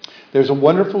There's a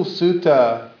wonderful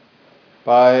sutta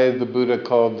by the Buddha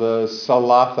called the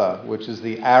Salatha, which is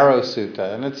the Arrow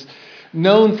Sutta. And it's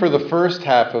known for the first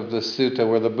half of the sutta,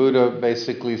 where the Buddha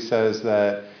basically says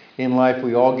that in life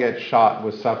we all get shot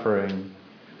with suffering,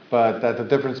 but that the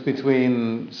difference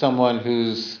between someone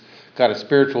who's got a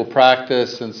spiritual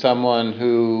practice and someone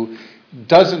who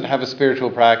doesn't have a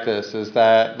spiritual practice is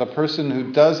that the person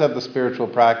who does have the spiritual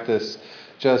practice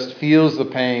just feels the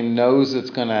pain, knows it's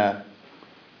going to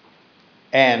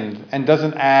end, and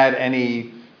doesn't add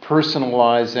any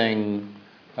personalizing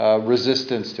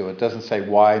resistance to it. Doesn't say,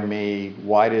 why me?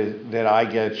 Why did I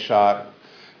get shot?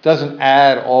 Doesn't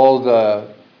add all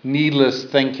the needless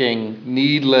thinking,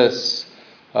 needless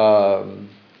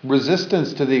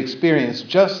resistance to the experience,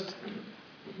 just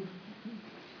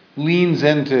leans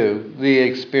into the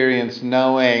experience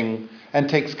knowing and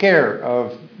takes care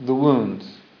of the wounds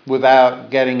without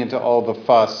getting into all the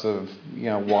fuss of,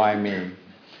 why me?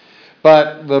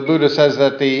 But the Buddha says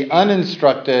that the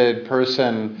uninstructed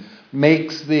person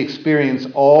makes the experience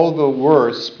all the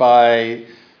worse by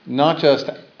not just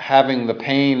having the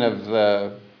pain of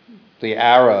the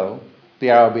arrow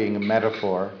being a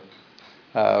metaphor,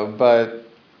 but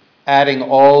adding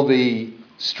all the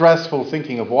stressful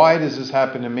thinking of, why does this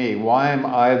happen to me? Why am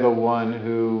I the one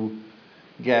who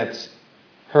gets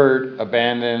hurt,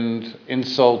 abandoned,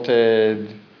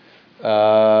 insulted,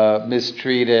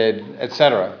 mistreated,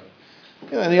 etc.?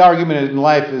 And the argument in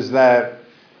life is that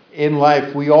in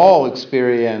life we all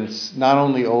experience not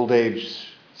only old age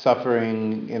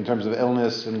suffering in terms of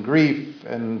illness and grief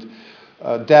and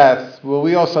death, well,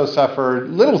 we also suffer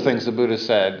little things, the Buddha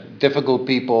said, difficult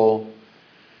people,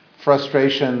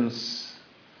 frustrations,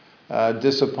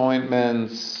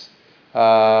 disappointments.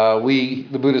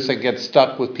 The Buddha said, get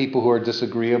stuck with people who are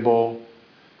disagreeable,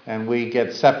 and we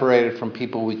get separated from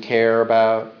people we care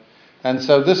about. And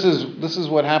so this is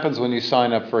what happens when you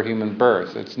sign up for human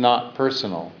birth. It's not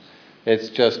personal. It's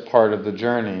just part of the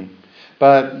journey.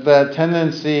 But the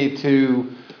tendency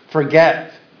to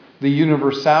forget the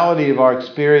universality of our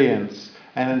experience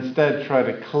and instead try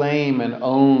to claim and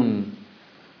own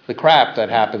the crap that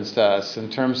happens to us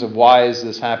in terms of, why is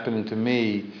this happening to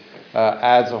me,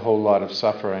 adds a whole lot of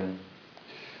suffering.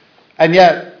 And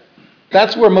yet,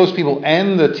 that's where most people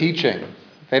end the teaching.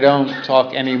 They don't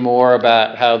talk anymore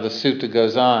about how the sutta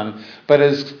goes on. But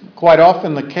as quite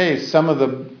often the case, some of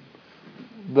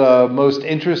the most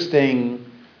interesting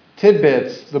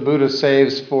tidbits the Buddha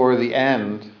saves for the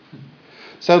end.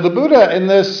 So the Buddha in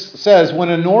this says, when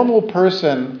a normal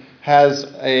person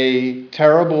has a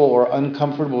terrible or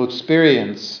uncomfortable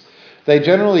experience, they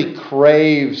generally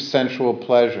crave sensual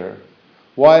pleasure.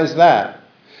 Why is that?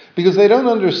 Because they don't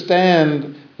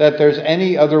understand that there's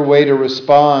any other way to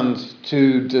respond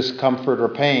to discomfort or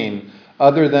pain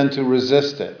other than to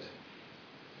resist it.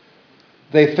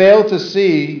 They fail to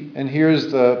see, and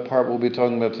here's the part we'll be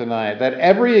talking about tonight, that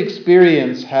every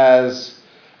experience has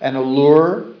an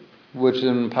allure, which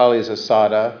in Pali is a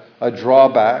sada, a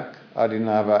drawback,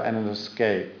 adinava, and an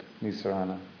escape,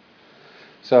 nisarana.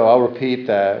 So I'll repeat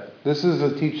that. This is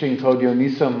a teaching called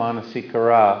Yoniso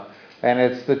Manasikara, and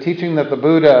it's the teaching that the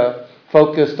Buddha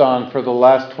focused on for the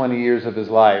last 20 years of his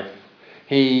life.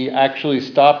 He actually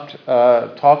stopped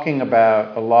talking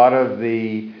about a lot of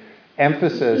the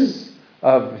emphasis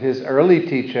of his early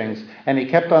teachings, and he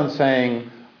kept on saying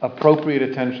appropriate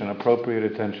attention, appropriate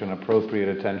attention, appropriate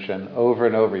attention, over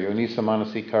and over. Yoniso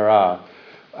Manasikara.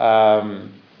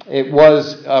 It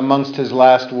was amongst his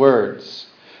last words.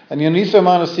 And Yoniso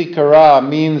Manasikara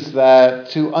means that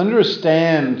to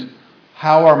understand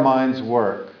how our minds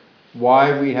work,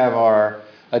 why we have our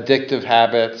addictive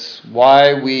habits,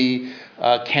 why we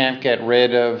can't get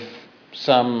rid of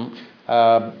some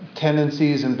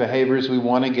tendencies and behaviors we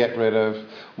want to get rid of,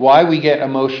 why we get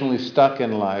emotionally stuck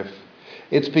in life.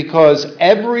 It's because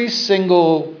every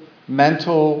single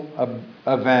mental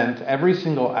event, every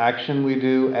single action we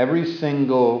do, every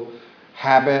single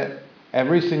habit,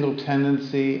 every single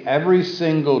tendency, every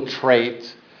single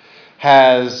trait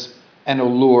has an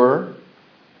allure,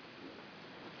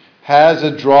 has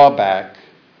a drawback,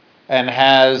 and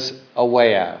has a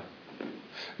way out.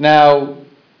 Now,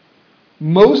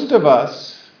 most of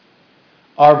us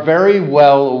are very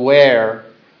well aware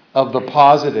of the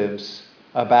positives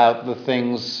about the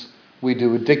things we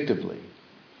do addictively.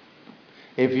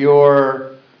 If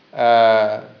you're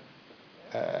a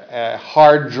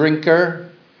hard drinker,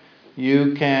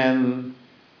 you can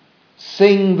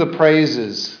sing the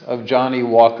praises of Johnny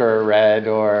Walker Red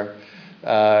or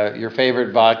your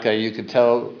favorite vodka. You could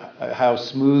tell how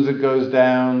smooth it goes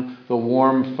down, the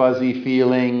warm, fuzzy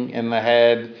feeling in the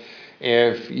head.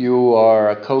 If you are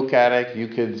a coke addict, you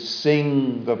could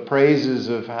sing the praises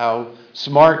of how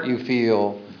smart you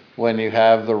feel when you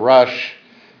have the rush.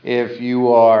 If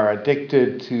you are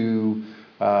addicted to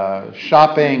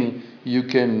shopping, you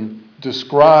can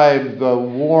describe the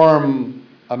warm,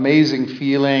 amazing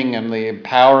feeling and the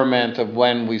empowerment of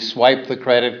when we swipe the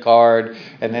credit card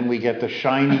and then we get the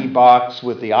shiny box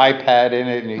with the iPad in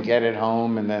it and you get it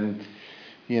home, and then,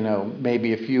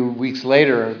 maybe a few weeks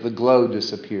later the glow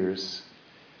disappears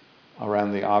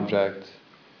around the object.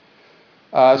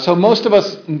 So most of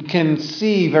us can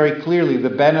see very clearly the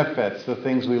benefits, the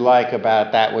things we like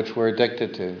about that which we're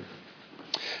addicted to.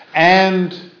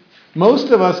 And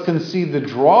most of us can see the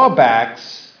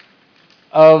drawbacks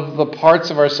of the parts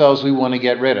of ourselves we want to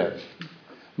get rid of.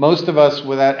 Most of us,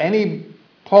 without any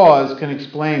pause, can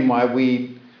explain why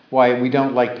we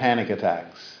don't like panic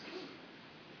attacks.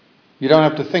 You don't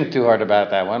have to think too hard about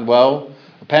that one. Well,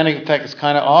 a panic attack is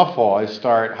kind of awful. I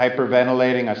start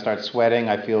hyperventilating, I start sweating,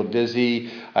 I feel dizzy,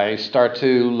 I start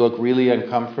to look really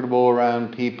uncomfortable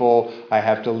around people, I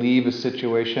have to leave a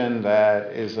situation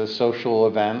that is a social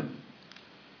event.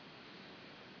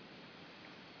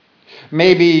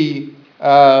 Maybe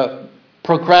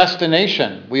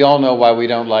procrastination. We all know why we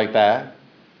don't like that.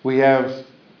 We have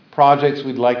projects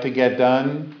we'd like to get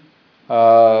done,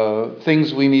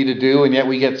 things we need to do, and yet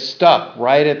we get stuck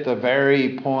right at the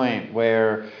very point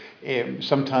where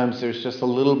sometimes there's just a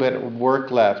little bit of work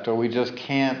left, or we just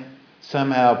can't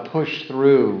somehow push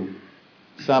through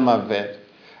some of it.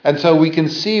 And so we can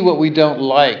see what we don't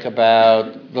like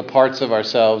about the parts of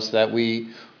ourselves that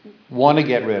we want to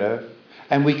get rid of,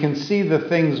 and we can see the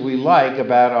things we like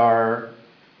about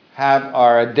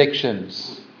our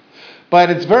addictions. But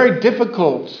it's very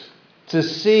difficult to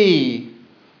see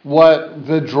what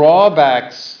the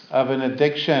drawbacks of an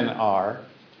addiction are.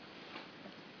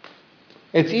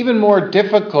 It's even more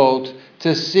difficult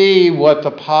to see what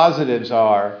the positives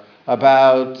are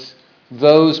about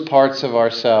those parts of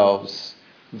ourselves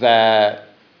that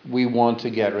we want to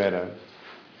get rid of.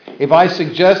 If I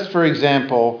suggest, for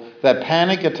example, that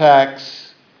panic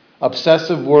attacks,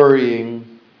 obsessive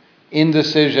worrying,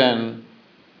 indecision,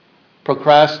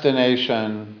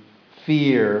 procrastination,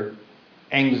 fear,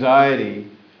 anxiety,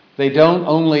 they don't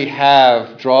only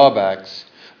have drawbacks,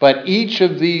 but each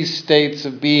of these states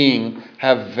of being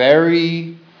have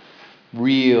very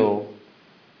real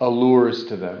allures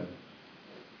to them.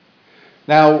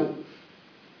 Now,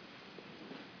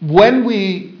 when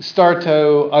we start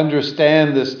to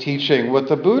understand this teaching, what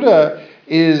the Buddha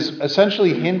is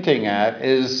essentially hinting at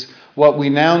is what we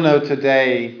now know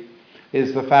today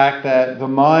is the fact that the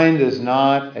mind is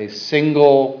not a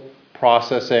single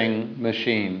processing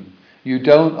machine. You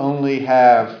don't only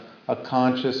have a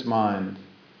conscious mind.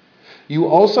 You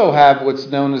also have what's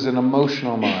known as an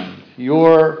emotional mind.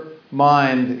 Your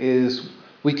mind is,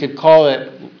 we could call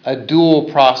it a dual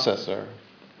processor,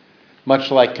 much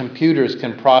like computers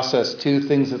can process two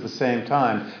things at the same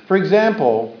time. For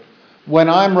example, when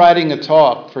I'm writing a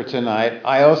talk for tonight,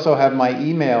 I also have my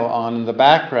email on in the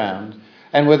background,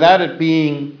 and without it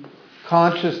being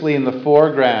consciously in the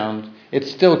foreground, it's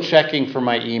still checking for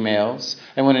my emails,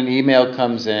 and when an email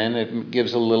comes in, it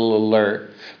gives a little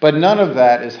alert. But none of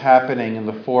that is happening in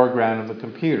the foreground of the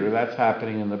computer. That's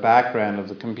happening in the background of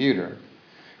the computer.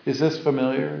 Is this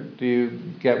familiar? Do you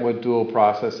get what dual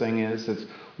processing is? It's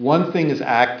one thing is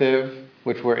active,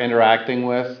 which we're interacting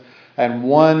with, and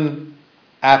one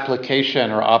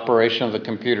application or operation of the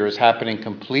computer is happening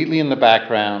completely in the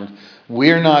background.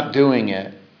 We're not doing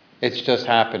it. It's just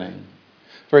happening.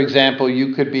 For example,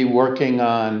 you could be working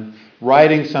on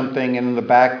writing something, and in the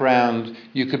background,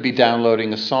 you could be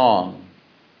downloading a song.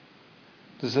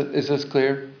 Is this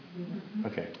clear?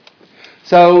 Okay.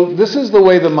 So this is the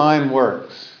way the mind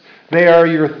works. They are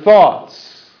your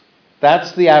thoughts.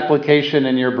 That's the application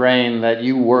in your brain that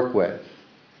you work with.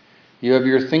 You have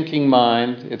your thinking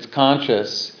mind, it's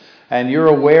conscious, and you're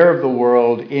aware of the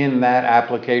world in that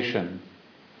application.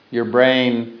 Your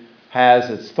brain has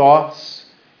its thoughts.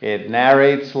 It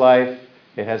narrates life.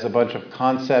 It has a bunch of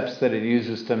concepts that it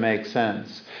uses to make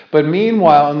sense. But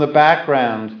meanwhile, in the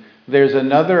background, there's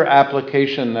another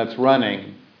application that's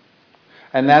running,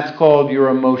 and that's called your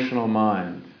emotional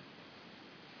mind.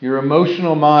 Your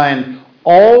emotional mind,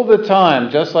 all the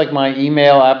time, just like my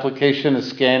email application is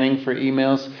scanning for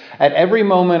emails, at every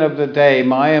moment of the day,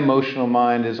 my emotional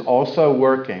mind is also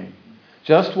working.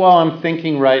 Just while I'm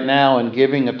thinking right now and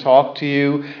giving a talk to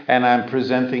you and I'm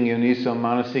presenting Yoniso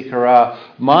Manasikara,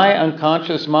 my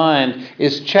unconscious mind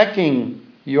is checking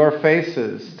your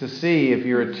faces to see if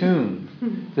you're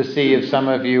attuned, to see if some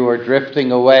of you are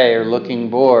drifting away or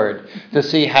looking bored, to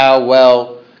see how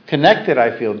well connected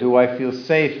I feel? Do I feel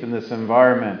safe in this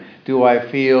environment? Do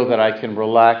I feel that I can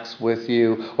relax with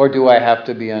you? Or do I have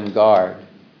to be on guard?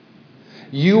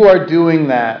 You are doing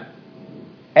that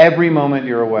every moment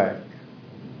you're awake.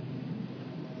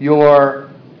 Your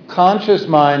conscious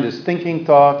mind is thinking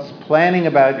thoughts, planning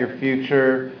about your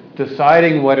future,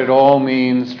 deciding what it all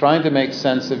means, trying to make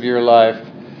sense of your life,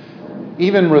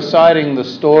 even reciting the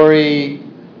story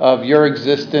of your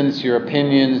existence, your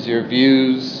opinions, your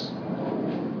views.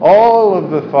 All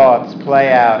of the thoughts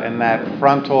play out in that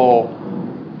frontal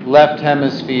left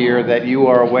hemisphere that you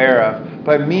are aware of.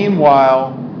 But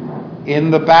meanwhile,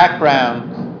 in the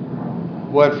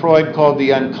background, what Freud called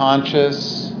the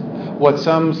unconscious, what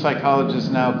some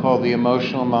psychologists now call the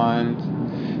emotional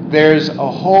mind, there's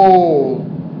a whole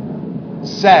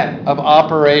set of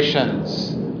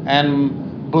operations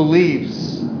and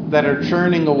beliefs that are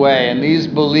churning away, and these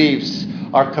beliefs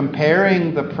are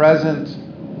comparing the present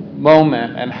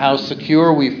moment and how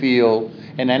secure we feel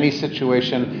in any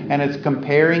situation, and it's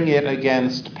comparing it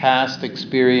against past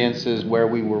experiences where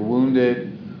we were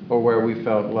wounded or where we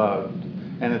felt loved.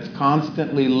 And it's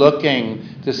constantly looking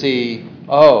to see,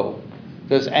 oh,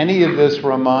 does any of this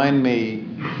remind me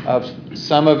of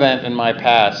some event in my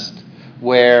past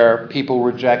where people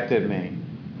rejected me?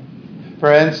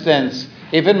 For instance,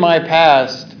 if in my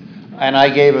past, and I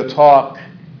gave a talk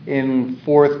in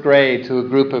 4th grade to a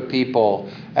group of people,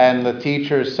 and the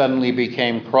teacher suddenly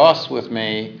became cross with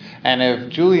me, and if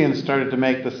Julian started to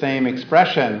make the same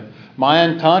expression, my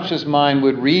unconscious mind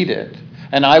would read it,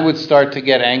 and I would start to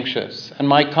get anxious. And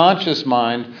my conscious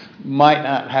mind might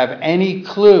not have any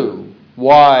clue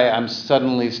why I'm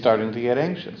suddenly starting to get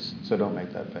anxious. So don't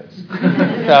make that face.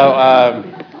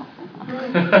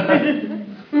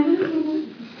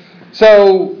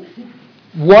 So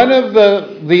one of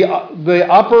the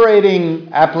operating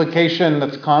application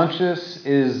that's conscious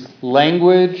is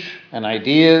language and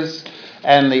ideas,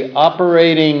 and the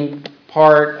operating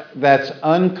part that's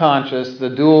unconscious,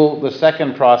 the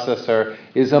second processor,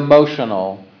 is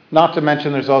emotional. Not to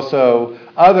mention there's also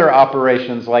other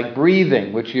operations like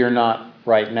breathing, which you're not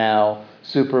right now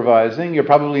supervising. You're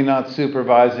probably not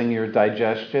supervising your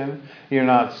digestion. You're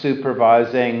not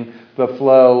supervising the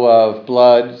flow of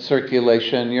blood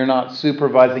circulation. You're not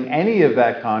supervising any of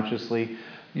that consciously.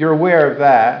 You're aware of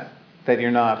that you're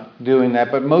not doing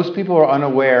that, but most people are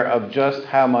unaware of just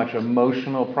how much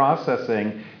emotional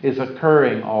processing is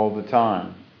occurring all the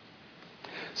time.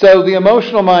 So the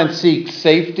emotional mind seeks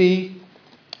safety,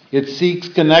 it seeks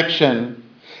connection,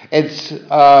 it's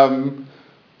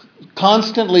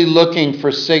constantly looking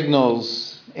for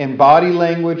signals in body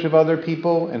language of other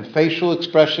people, in facial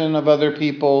expression of other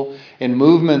people, in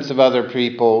movements of other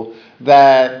people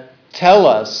that tell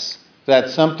us that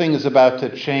something is about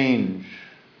to change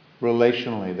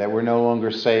relationally, that we're no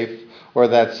longer safe, or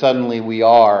that suddenly we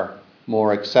are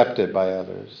more accepted by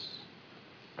others.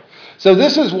 So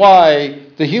this is why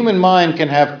the human mind can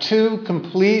have two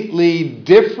completely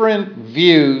different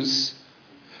views.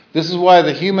 This is why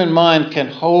the human mind can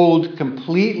hold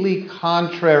completely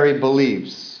contrary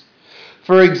beliefs.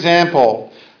 For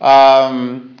example,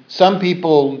 some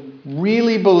people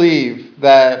really believe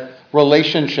that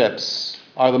relationships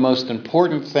are the most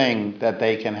important thing that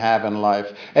they can have in life.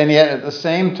 And yet at the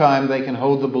same time, they can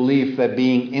hold the belief that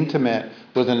being intimate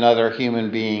with another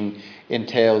human being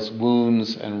entails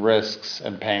wounds and risks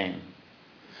and pain.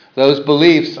 Those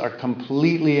beliefs are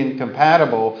completely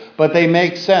incompatible, but they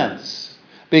make sense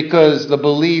because the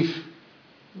belief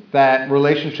that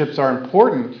relationships are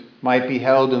important might be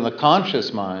held in the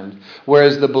conscious mind,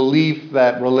 whereas the belief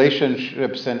that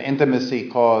relationships and intimacy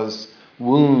cause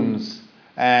wounds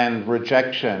and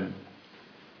rejection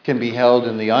can be held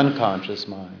in the unconscious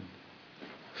mind.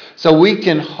 So we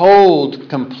can hold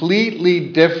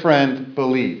completely different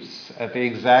beliefs at the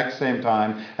exact same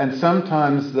time, and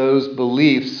sometimes those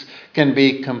beliefs can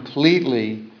be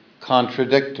completely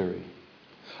contradictory.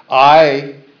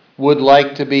 I would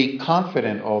like to be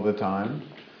confident all the time,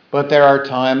 but there are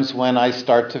times when I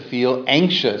start to feel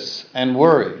anxious and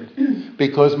worried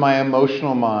because my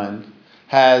emotional mind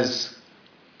has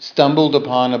stumbled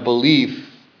upon a belief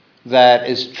that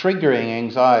is triggering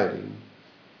anxiety.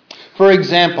 For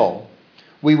example,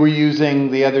 we were using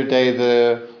the other day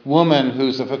the woman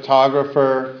who's a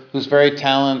photographer, who's very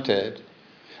talented,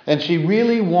 and she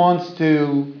really wants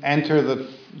to enter the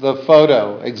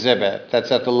photo exhibit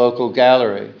that's at the local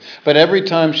gallery. But every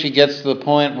time she gets to the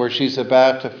point where she's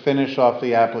about to finish off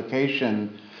the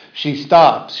application, she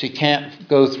stops. She can't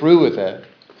go through with it.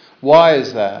 Why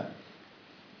is that?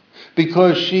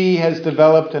 Because she has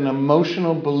developed an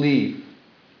emotional belief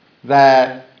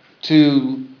that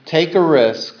to take a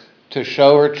risk, to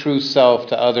show her true self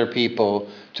to other people,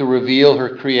 to reveal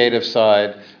her creative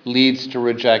side, leads to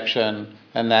rejection,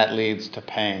 and that leads to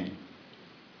pain.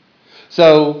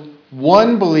 So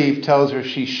one belief tells her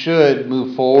she should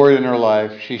move forward in her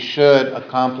life, she should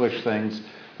accomplish things.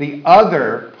 The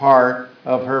other part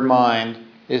of her mind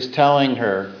is telling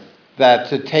her that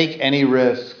to take any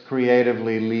risk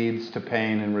creatively leads to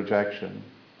pain and rejection.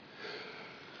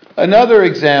 Another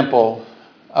example,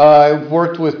 I've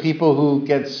worked with people who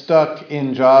get stuck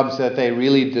in jobs that they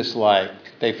really dislike.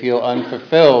 They feel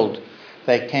unfulfilled.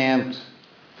 They can't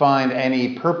find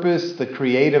any purpose. The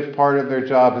creative part of their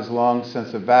job has long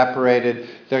since evaporated.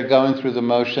 They're going through the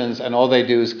motions, and all they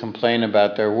do is complain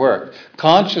about their work.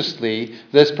 Consciously,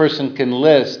 this person can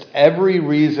list every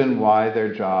reason why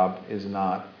their job is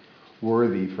not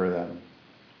worthy for them.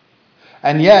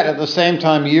 And yet, at the same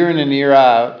time, year in and year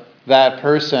out, that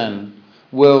person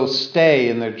will stay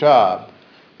in their job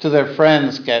till their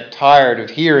friends get tired of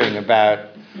hearing about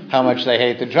how much they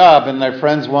hate the job, and their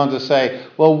friends want to say,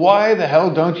 well, why the hell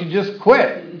don't you just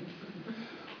quit?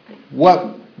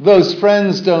 What those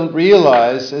friends don't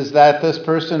realize is that this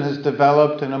person has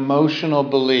developed an emotional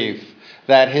belief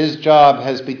that his job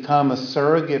has become a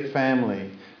surrogate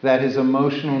family, that his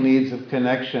emotional needs of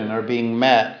connection are being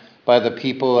met by the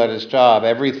people at his job.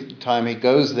 Every time he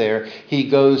goes there, he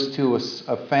goes to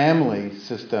a family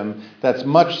system that's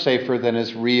much safer than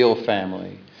his real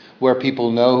family, where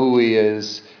people know who he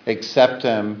is, accept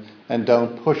him, and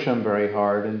don't push him very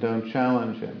hard and don't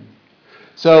challenge him.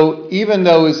 So even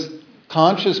though his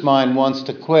conscious mind wants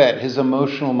to quit, his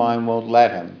emotional mind won't let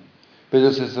him,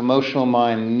 because his emotional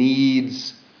mind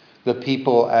needs the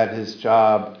people at his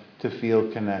job to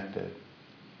feel connected.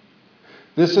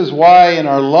 This is why in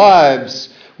our lives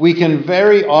we can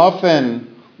very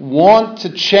often want to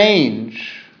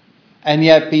change and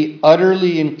yet be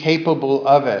utterly incapable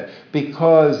of it,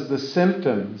 because the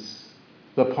symptoms,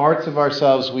 the parts of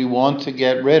ourselves we want to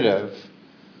get rid of,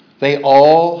 they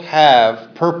all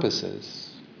have purposes.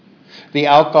 The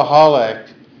alcoholic,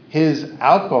 his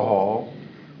alcohol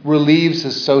relieves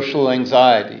his social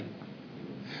anxiety.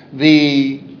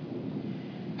 The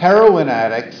heroin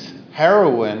addict's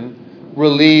heroin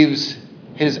relieves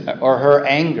his or her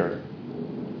anger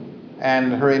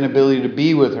and her inability to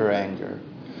be with her anger.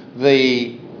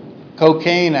 The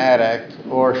cocaine addict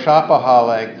or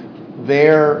shopaholic,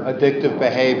 their addictive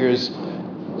behaviors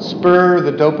spur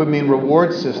the dopamine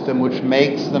reward system, which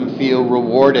makes them feel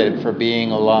rewarded for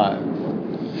being alive.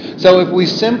 So if we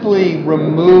simply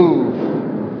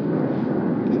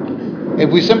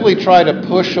try to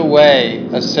push away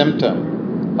a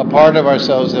symptom, a part of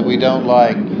ourselves that we don't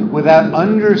like, without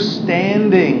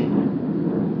understanding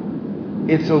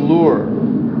its allure,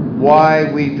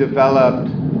 why we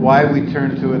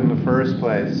turned to it in the first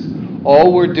place,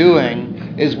 all we're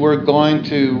doing is we're going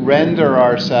to render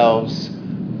ourselves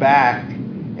back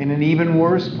in an even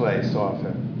worse place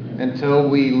often, until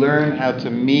we learn how to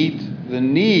meet the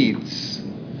needs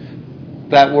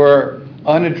that were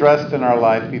unaddressed in our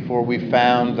life before we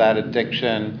found that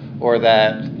addiction or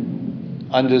that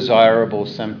undesirable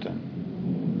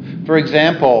symptom. For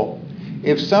example,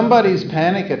 if somebody's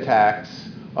panic attacks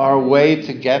are a way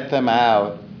to get them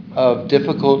out of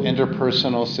difficult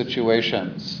interpersonal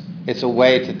situations, it's a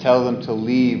way to tell them to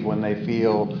leave when they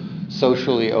feel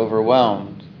socially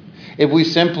overwhelmed. If we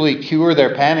simply cure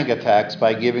their panic attacks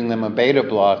by giving them a beta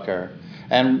blocker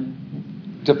and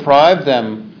deprive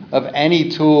them of any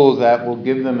tool that will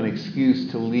give them an excuse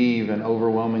to leave an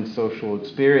overwhelming social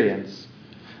experience,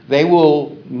 they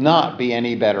will not be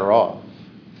any better off.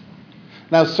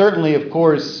 Now, certainly, of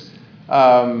course,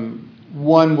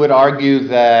 one would argue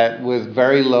that with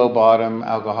very low bottom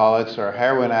alcoholics or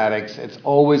heroin addicts, it's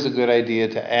always a good idea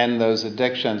to end those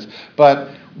addictions.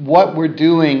 But what we're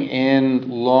doing in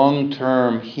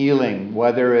long-term healing,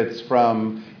 whether it's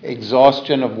from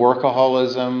exhaustion of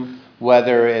workaholism,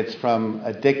 whether it's from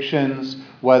addictions,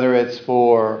 whether it's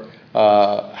for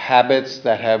habits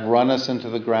that have run us into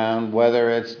the ground, whether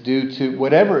it's due to,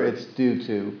 whatever it's due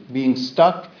to, being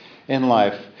stuck in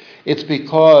life, it's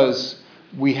because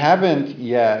we haven't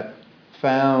yet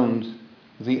found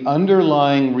the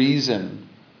underlying reason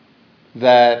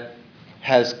that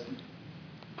has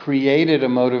created a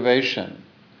motivation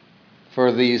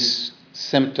for these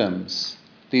symptoms,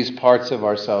 these parts of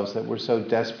ourselves that we're so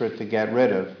desperate to get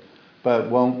rid of, but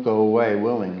won't go away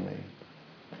willingly.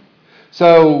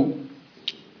 So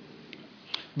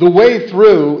the way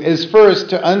through is first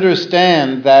to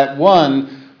understand that,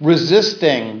 one,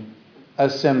 resisting a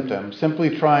symptom,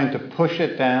 simply trying to push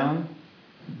it down,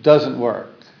 doesn't work.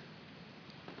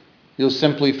 You'll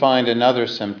simply find another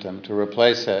symptom to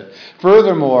replace it.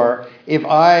 Furthermore, if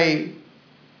I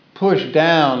push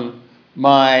down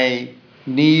my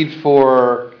need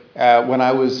for, when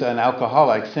I was an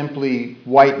alcoholic, simply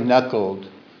white-knuckled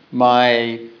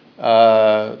my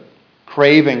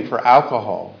craving for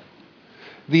alcohol,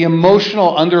 the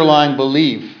emotional underlying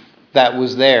belief that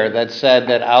was there that said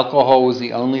that alcohol was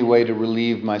the only way to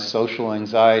relieve my social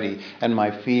anxiety and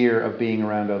my fear of being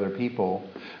around other people,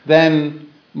 then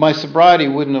my sobriety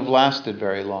wouldn't have lasted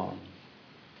very long.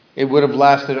 It would have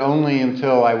lasted only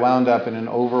until I wound up in an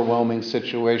overwhelming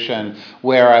situation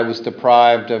where I was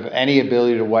deprived of any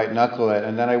ability to white-knuckle it,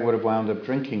 and then I would have wound up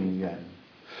drinking again.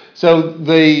 So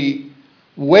the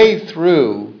way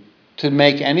through to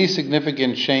make any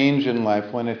significant change in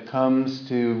life when it comes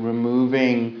to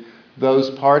removing those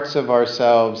parts of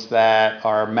ourselves that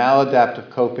are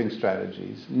maladaptive coping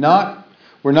strategies.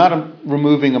 We're not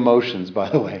removing emotions, by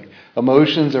the way.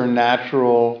 Emotions are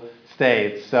natural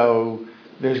states, so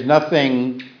there's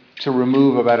nothing to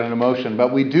remove about an emotion.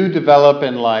 But we do develop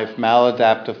in life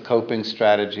maladaptive coping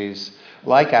strategies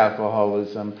like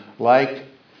alcoholism, like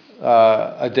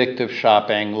addictive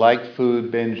shopping, like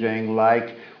food binging,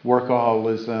 like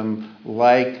workaholism,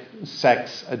 like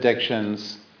sex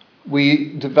addictions.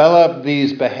 We develop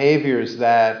these behaviors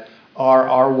that are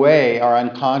our way, our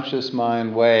unconscious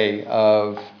mind way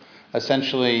of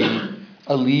essentially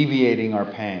alleviating our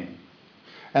pain.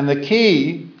 And the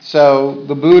key, so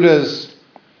the Buddha's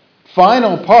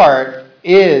final part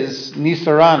is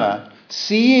Nisarana.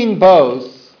 Seeing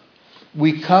both,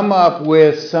 we come up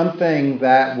with something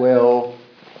that will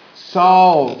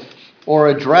solve or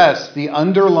address the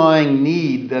underlying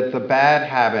need that the bad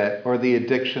habit or the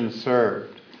addiction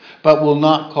served, but will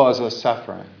not cause us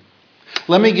suffering.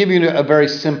 Let me give you a very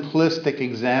simplistic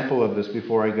example of this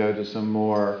before I go to some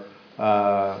more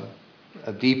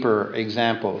deeper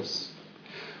examples.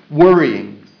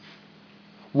 Worrying.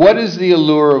 What is the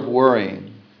allure of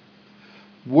worrying?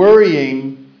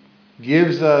 Worrying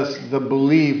gives us the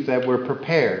belief that we're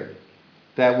prepared,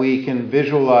 that we can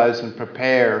visualize and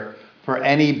prepare for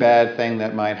any bad thing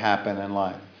that might happen in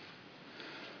life.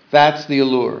 That's the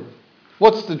allure.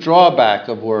 What's the drawback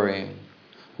of worrying?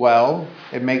 Well,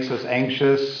 it makes us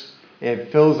anxious.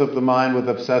 It fills up the mind with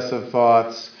obsessive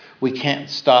thoughts. We can't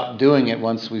stop doing it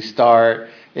once we start.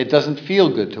 It doesn't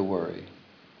feel good to worry.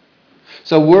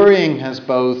 So worrying has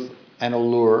both an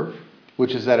allure,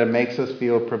 which is that it makes us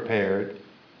feel prepared,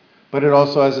 but it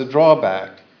also has a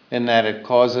drawback in that it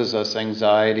causes us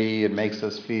anxiety, it makes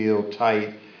us feel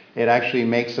tight, it actually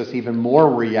makes us even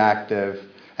more reactive,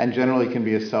 and generally can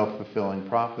be a self-fulfilling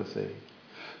prophecy.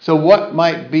 So what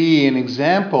might be an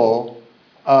example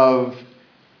of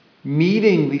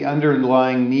meeting the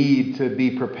underlying need to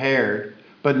be prepared,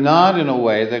 but not in a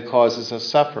way that causes us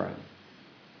suffering?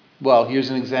 Well, here's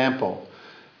an example.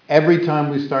 Every time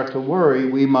we start to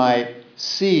worry, we might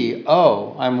see,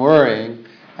 oh, I'm worrying,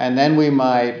 and then we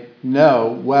might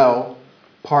know, well,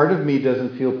 part of me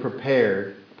doesn't feel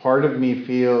prepared. Part of me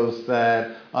feels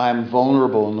that I'm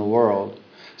vulnerable in the world.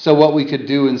 So what we could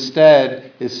do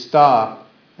instead is stop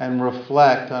and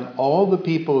reflect on all the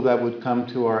people that would come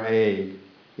to our aid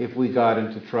if we got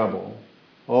into trouble,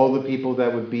 all the people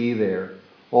that would be there,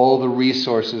 all the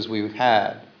resources we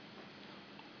had.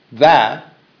 That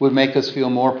would make us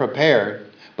feel more prepared,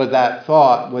 but that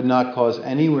thought would not cause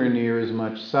anywhere near as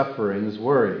much suffering as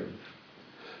worrying.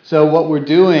 So what we're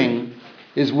doing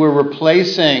is we're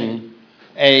replacing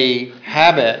a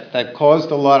habit that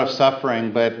caused a lot of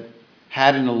suffering but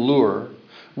had an allure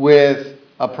with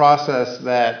a process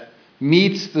that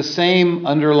meets the same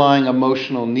underlying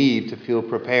emotional need to feel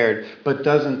prepared but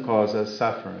doesn't cause us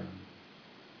suffering.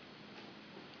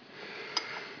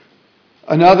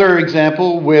 Another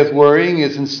example with worrying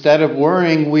is instead of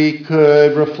worrying, we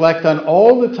could reflect on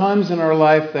all the times in our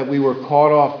life that we were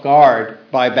caught off guard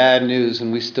by bad news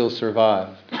and we still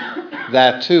survived.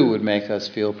 That too would make us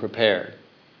feel prepared.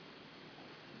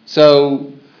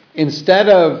 So instead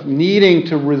of needing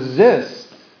to resist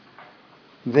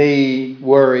the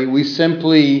worry, we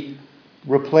simply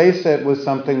replace it with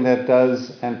something that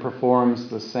does and performs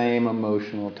the same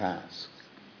emotional task.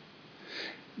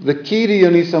 The key to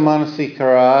Yoniso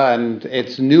Manasikara and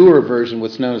its newer version,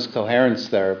 what's known as coherence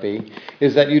therapy,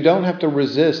 is that you don't have to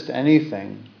resist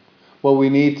anything. What we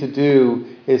need to do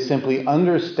is simply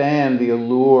understand the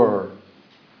allure,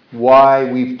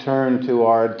 why we've turned to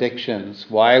our addictions,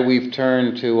 why we've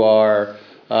turned to our...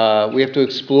 we have to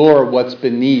explore what's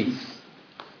beneath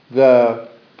the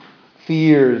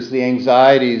fears, the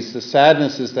anxieties, the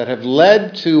sadnesses that have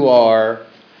led to our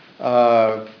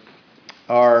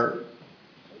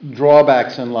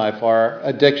drawbacks in life, our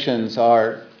addictions,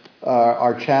 our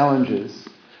our challenges.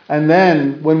 And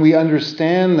then when we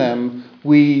understand them,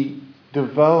 we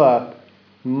develop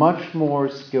much more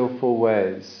skillful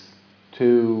ways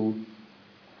to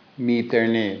meet their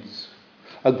needs.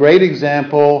 A great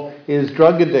example is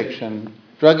drug addiction.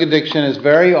 Drug addiction is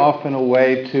very often a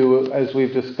way to, as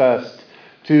we've discussed,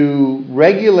 to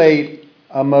regulate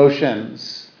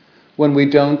emotions when we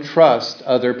don't trust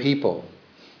other people.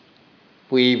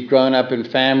 We've grown up in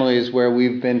families where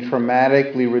we've been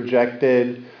traumatically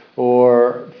rejected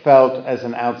or felt as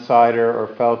an outsider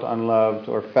or felt unloved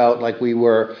or felt like we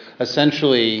were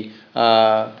essentially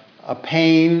a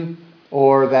pain,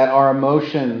 or that our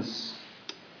emotions,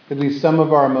 at least some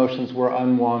of our emotions, were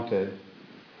unwanted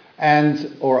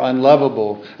and or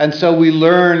unlovable. And so we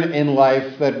learn in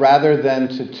life that rather than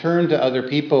to turn to other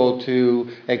people to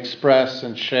express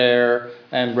and share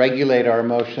and regulate our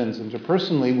emotions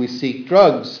interpersonally, we seek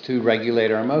drugs to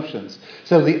regulate our emotions.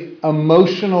 So the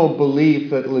emotional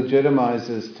belief that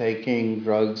legitimizes taking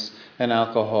drugs and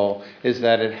alcohol is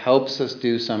that it helps us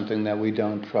do something that we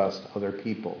don't trust other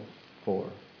people for.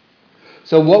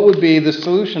 So what would be the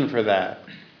solution for that?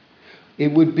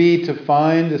 It would be to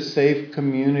find a safe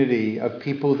community of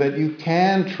people that you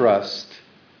can trust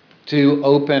to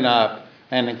open up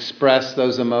and express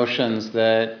those emotions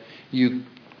that you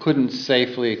couldn't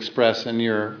safely express in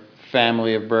your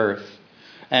family of birth,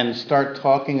 and start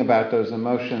talking about those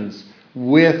emotions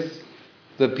with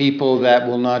the people that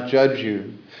will not judge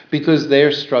you, because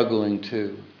they're struggling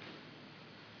too.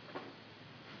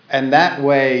 And that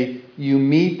way you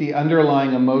meet the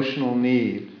underlying emotional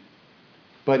need,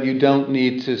 but you don't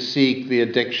need to seek the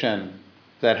addiction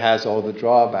that has all the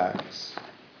drawbacks.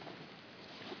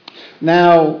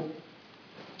 Now,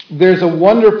 there's a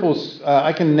wonderful,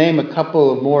 I can name a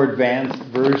couple of more advanced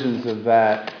versions of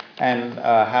that and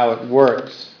how it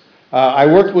works. I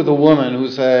worked with a woman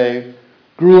who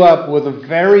grew up with a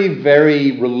very,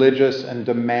 very religious and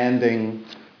demanding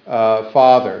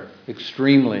father,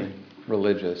 extremely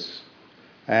religious.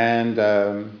 And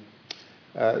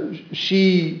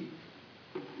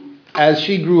as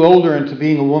she grew older into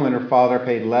being a woman, her father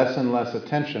paid less and less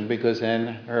attention, because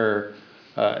in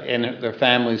their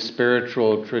family's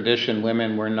spiritual tradition,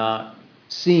 women were not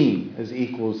seen as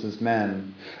equals as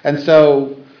men. And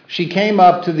so she came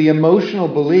up to the emotional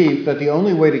belief that the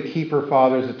only way to keep her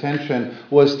father's attention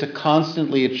was to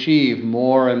constantly achieve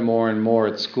more and more and more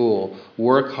at school,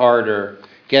 work harder,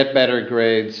 get better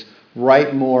grades,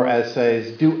 write more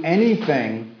essays, do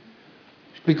anything,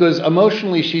 because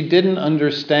emotionally she didn't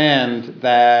understand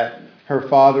that her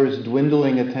father's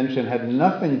dwindling attention had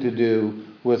nothing to do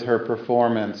with her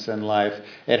performance in life.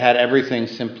 It had everything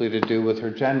simply to do with her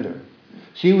gender.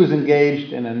 She was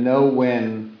engaged in a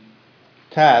no-win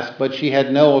task, but she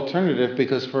had no alternative,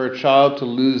 because for a child to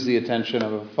lose the attention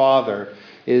of a father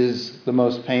is the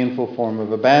most painful form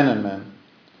of abandonment.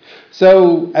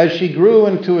 So as she grew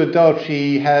into adult,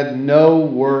 she had no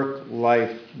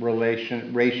work-life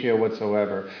ratio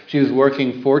whatsoever. She was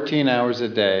working 14 hours a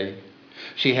day.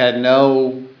 She had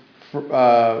no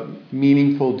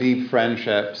meaningful, deep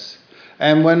friendships.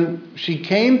 And when she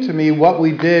came to me, what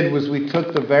we did was we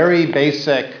took the very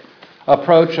basic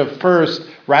approach of, first,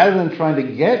 rather than trying to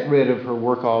get rid of her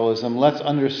workaholism, let's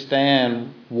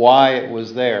understand why it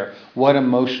was there, what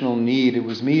emotional need it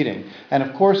was meeting. And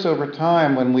of course, over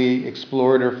time, when we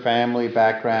explored her family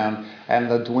background and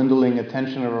the dwindling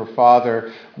attention of her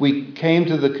father, we came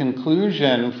to the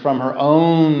conclusion from her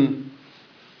own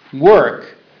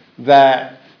work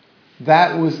that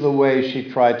that was the way she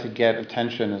tried to get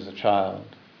attention as a child.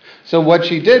 So what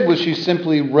she did was she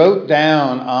simply wrote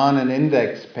down on an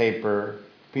index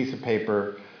piece of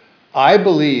paper, I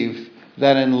believe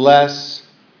that unless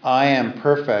I am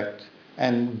perfect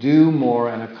and do more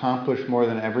and accomplish more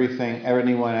than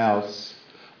anyone else,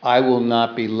 I will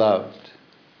not be loved.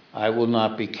 I will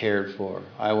not be cared for.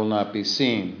 I will not be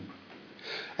seen.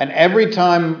 And every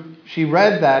time she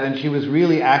read that and she was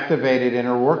really activated in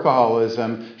her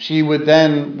workaholism, she would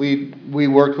then, we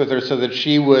worked with her so that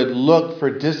she would look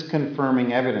for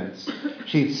disconfirming evidence.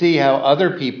 She'd see how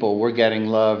other people were getting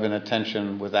love and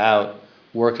attention without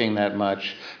working that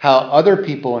much, how other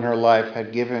people in her life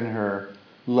had given her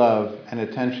love and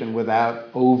attention without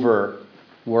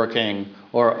overworking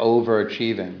or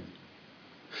overachieving.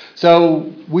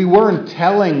 So we weren't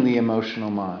telling the emotional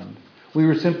mind. We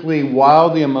were simply,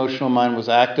 while the emotional mind was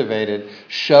activated,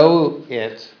 show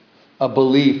it a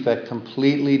belief that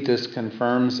completely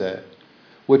disconfirms it,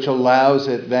 which allows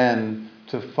it then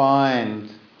to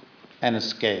find an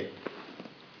escape.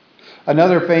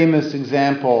 Another famous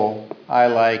example I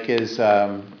like is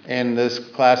in this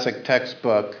classic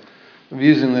textbook of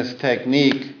using this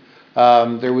technique.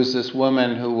 There was this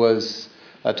woman who was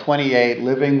 28,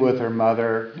 living with her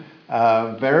mother,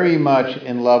 very much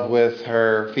in love with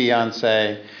her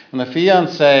fiancé. And the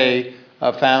fiancé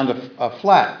found a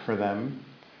flat for them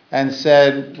and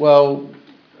said, well,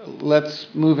 let's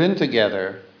move in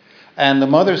together. And the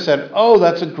mother said, oh,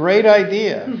 that's a great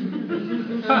idea.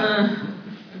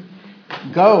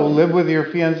 Go, live with your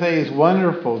fiancé is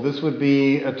wonderful. This would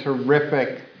be a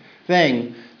terrific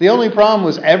thing. The only problem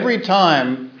was every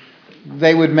time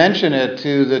they would mention it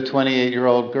to the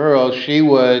 28-year-old girl, she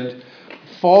would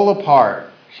fall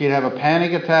apart. She'd have a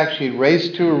panic attack. She'd race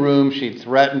to a room. She'd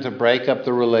threaten to break up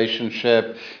the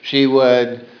relationship. She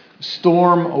would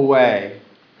storm away.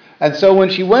 And so when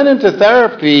she went into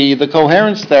therapy, the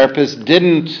coherence therapist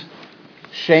didn't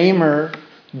shame her,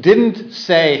 didn't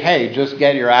say, hey, just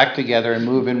get your act together and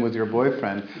move in with your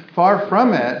boyfriend. Far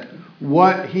from it.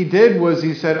 What he did was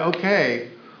he said,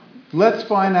 okay, let's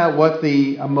find out what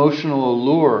the emotional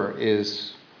allure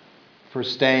is for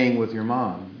staying with your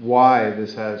mom. What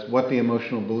the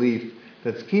emotional belief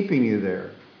that's keeping you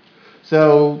there.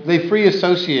 So they free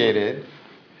associated.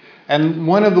 And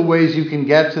one of the ways you can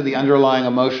get to the underlying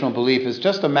emotional belief is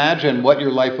just imagine what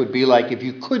your life would be like if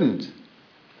you couldn't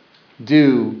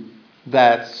do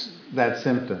that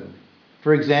symptom.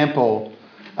 For example,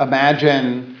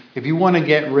 imagine if you want to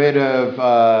get rid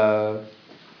of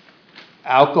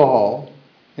alcohol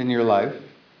in your life,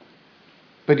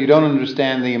 but you don't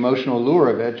understand the emotional allure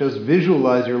of it, just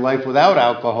visualize your life without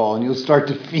alcohol and you'll start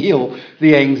to feel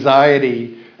the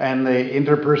anxiety and the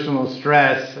interpersonal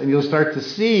stress, and you'll start to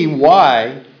see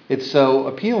why it's so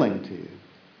appealing to you.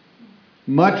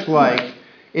 Much like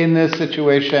in this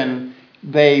situation,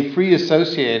 they free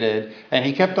associated, and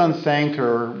he kept on saying to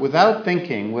her, without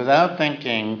thinking,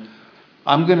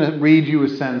 I'm going to read you a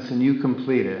sentence and you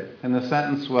complete it. And the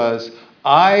sentence was,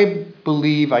 I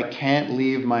believe I can't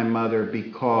leave my mother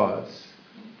because.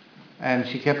 And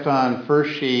she kept on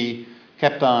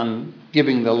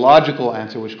giving the logical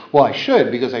answer, which, well, I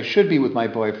should, because I should be with my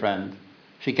boyfriend.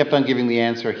 She kept on giving the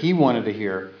answer he wanted to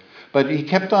hear. But he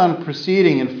kept on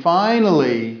proceeding, and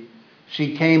finally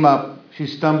she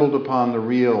stumbled upon the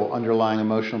real underlying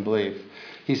emotional belief.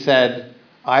 He said,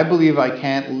 I believe I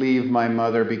can't leave my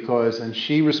mother because, and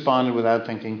she responded without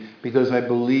thinking, because I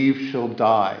believe she'll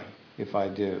die if I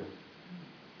do.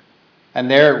 And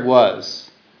there it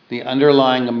was, the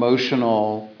underlying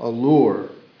emotional allure.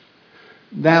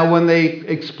 Now, when they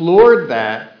explored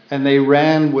that and they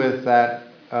ran with that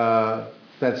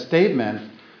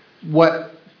statement,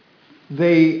 what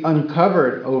they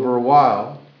uncovered over a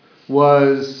while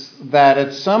was that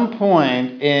at some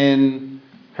point in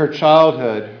her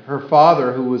childhood, her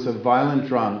father, who was a violent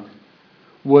drunk,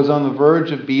 was on the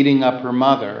verge of beating up her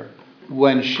mother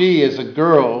when she, as a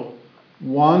girl,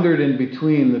 wandered in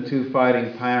between the two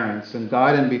fighting parents and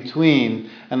got in between,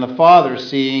 and the father,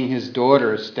 seeing his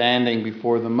daughter standing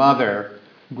before the mother,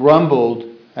 grumbled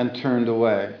and turned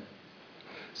away.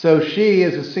 So she,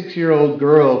 as a 6-year-old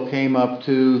girl, came up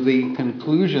to the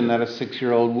conclusion that a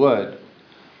 6-year-old would.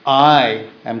 I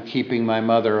am keeping my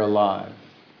mother alive.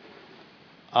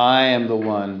 I am the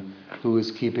one who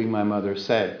is keeping my mother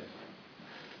safe.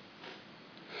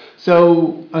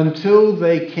 So until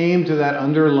they came to that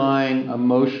underlying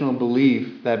emotional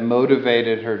belief that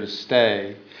motivated her to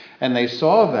stay, and they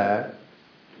saw that,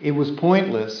 it was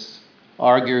pointless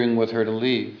arguing with her to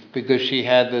leave, because she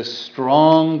had this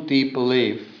strong, deep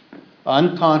belief,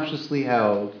 unconsciously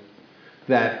held,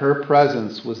 that her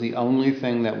presence was the only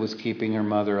thing that was keeping her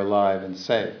mother alive and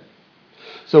safe.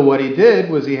 So what he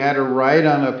did was he had her write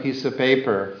on a piece of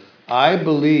paper, I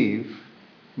believe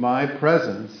my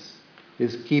presence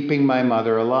is keeping my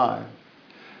mother alive.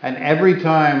 And every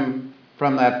time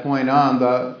from that point on,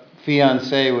 the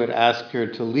fiancé would ask her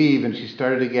to leave and she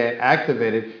started to get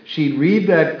activated, she'd read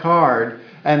that card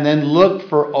and then look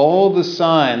for all the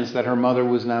signs that her mother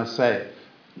was now safe.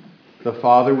 The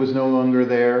father was no longer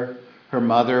there. Her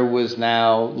mother was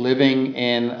now living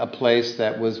in a place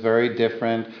that was very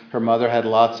different. Her mother had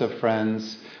lots of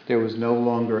friends. There was no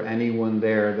longer anyone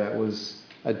there that was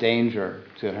a danger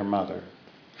to her mother.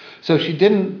 So she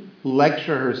didn't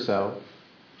lecture herself.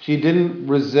 She didn't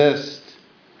resist.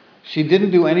 She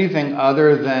didn't do anything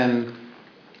other than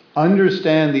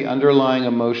understand the underlying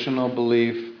emotional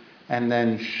belief and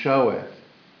then show it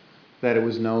that it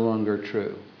was no longer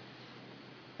true.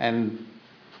 And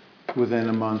within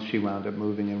a month, she wound up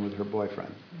moving in with her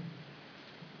boyfriend.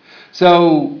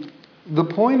 So the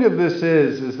point of this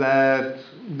is that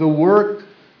the work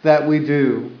that we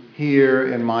do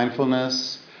here in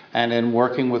mindfulness and in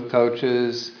working with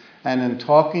coaches and in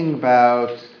talking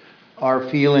about our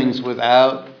feelings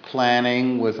without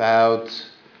planning, without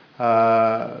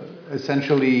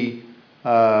essentially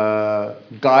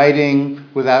guiding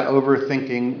without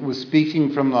overthinking, was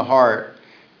speaking from the heart.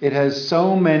 It has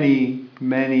so many,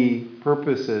 many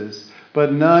purposes,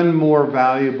 but none more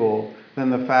valuable than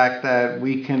the fact that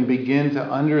we can begin to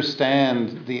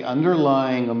understand the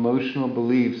underlying emotional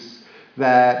beliefs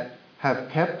that have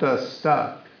kept us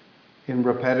stuck in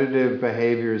repetitive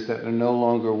behaviors that are no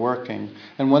longer working.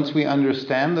 And once we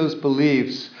understand those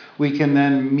beliefs, we can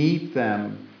then meet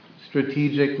them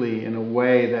strategically in a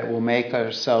way that will make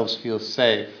ourselves feel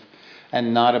safe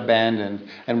and not abandoned.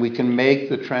 And we can make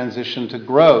the transition to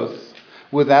growth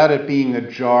without it being a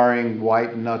jarring,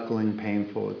 white-knuckling,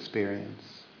 painful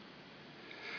experience.